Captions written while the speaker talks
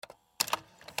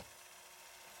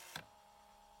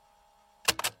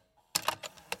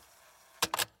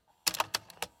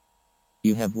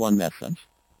You have one message.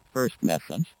 First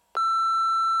message.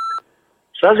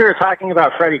 So as we were talking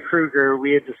about Freddy Krueger,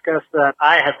 we had discussed that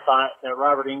I had thought that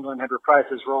Robert Englund had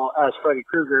reprised his role as Freddy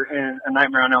Krueger in A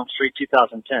Nightmare on Elm Street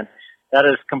 2010. That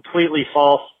is completely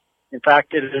false. In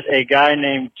fact, it is a guy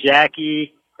named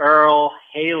Jackie Earl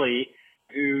Haley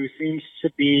who seems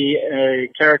to be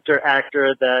a character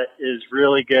actor that is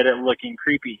really good at looking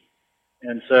creepy.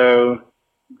 And so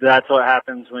that's what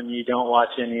happens when you don't watch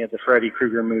any of the Freddy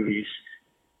Krueger movies.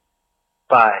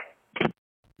 Bye.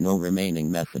 No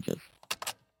remaining messages.